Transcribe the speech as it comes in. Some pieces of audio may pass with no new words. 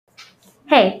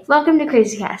Hey, welcome to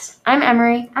CrazyCast. I'm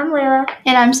Emerie. I'm Layla.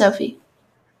 And I'm Sophie.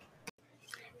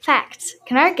 Facts.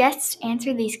 Can our guests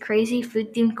answer these crazy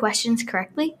food-themed questions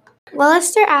correctly? Well, let's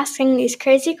start asking these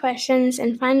crazy questions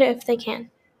and find out if they can.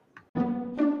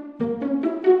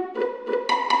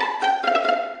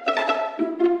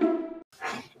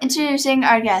 Introducing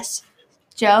our guests.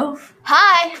 Joe.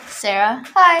 Hi. Sarah.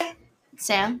 Hi.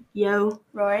 Sam. Yo.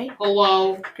 Rory.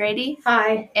 Hello. Grady.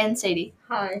 Hi. And Sadie.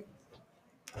 Hi.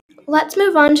 Let's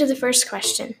move on to the first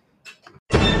question.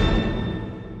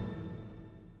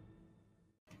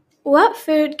 What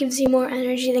food gives you more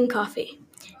energy than coffee?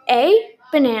 A,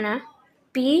 banana,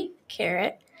 B,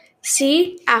 carrot,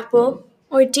 C, apple,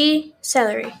 or D,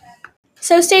 celery?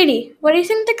 So, Sadie, what do you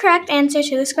think the correct answer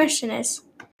to this question is?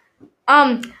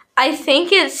 I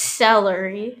think it's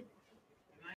celery.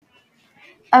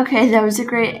 Okay, that was a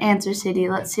great answer, Sadie.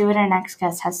 Let's see what our next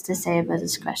guest has to say about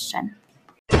this question.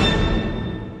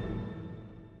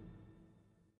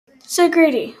 So,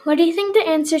 Grady, what do you think the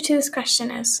answer to this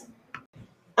question is?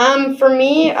 For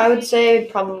me, I would say it'd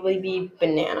probably be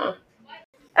banana.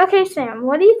 Okay, Sam,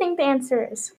 what do you think the answer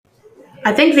is?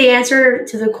 I think the answer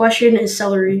to the question is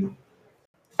celery.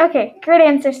 Okay, great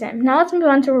answer, Sam. Now let's move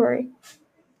on to Rory.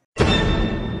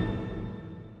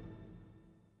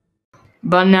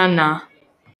 Banana.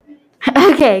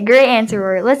 Okay, great answer,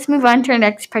 Rory. Let's move on to our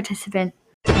next participant.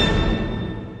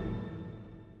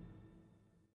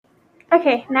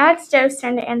 Okay, now it's Joe's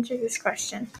turn to answer this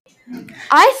question.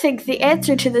 I think the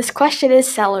answer to this question is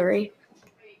celery.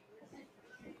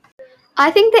 I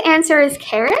think the answer is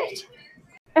carrot.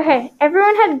 Okay,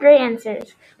 everyone had great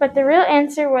answers, but the real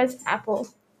answer was apple.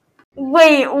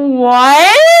 Wait,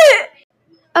 what?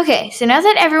 Okay, so now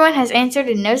that everyone has answered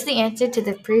and knows the answer to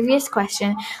the previous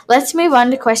question, let's move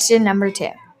on to question number 2.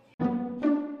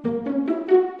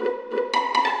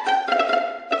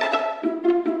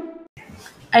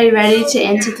 Are you ready to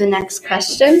answer the next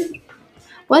question?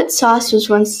 What sauce was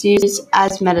once used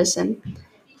as medicine?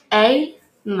 A,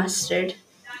 mustard.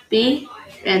 B,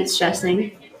 ranch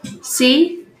dressing.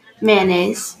 C,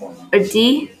 mayonnaise. Or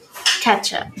D,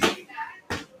 ketchup.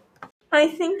 I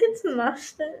think it's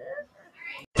mustard.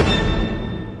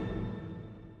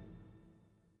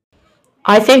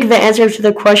 I think the answer to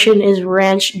the question is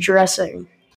ranch dressing.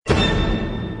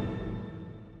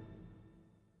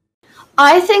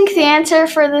 I think the answer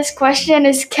for this question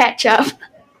is ketchup.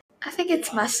 I think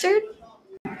it's mustard.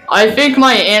 I think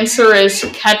my answer is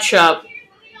ketchup.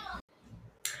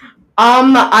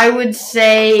 I would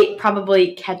say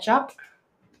probably ketchup.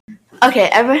 Okay,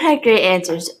 everyone had great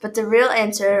answers, but the real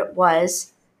answer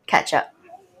was ketchup.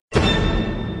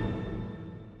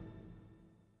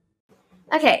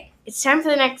 Okay, it's time for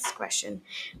the next question.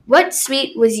 What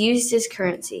sweet was used as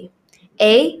currency?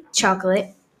 A,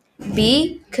 chocolate.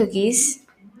 B, cookies.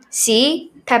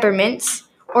 C, peppermints.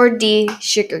 Or D,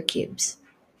 sugar cubes.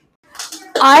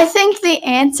 I think the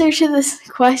answer to this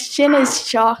question is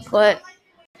chocolate.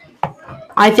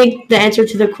 I think the answer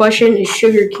to the question is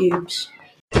sugar cubes.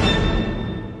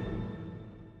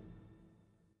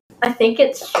 I think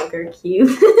it's sugar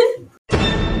cube.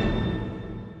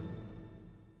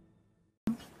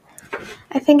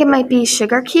 I think it might be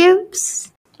sugar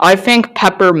cubes. I think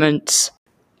peppermints.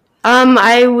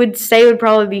 I would say it would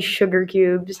probably be sugar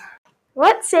cubes.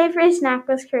 What savory snack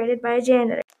was created by a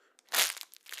janitor?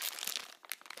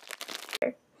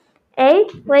 A,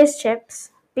 Lay's chips.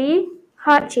 B,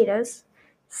 hot Cheetos.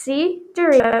 C,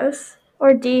 Doritos.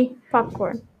 Or D,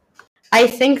 popcorn. I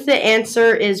think the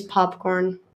answer is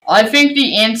popcorn. I think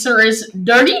the answer is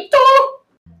Dorito.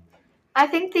 I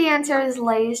think the answer is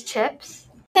Lay's chips.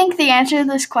 I think the answer to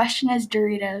this question is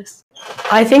Doritos.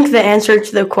 I think the answer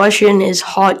to the question is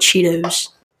hot Cheetos.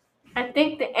 I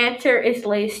think the answer is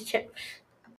Lay's chips.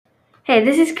 Hey,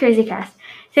 this is CrazyCast.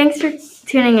 Thanks for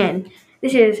tuning in.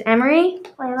 This is Emerie,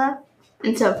 Layla.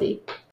 And Sophie.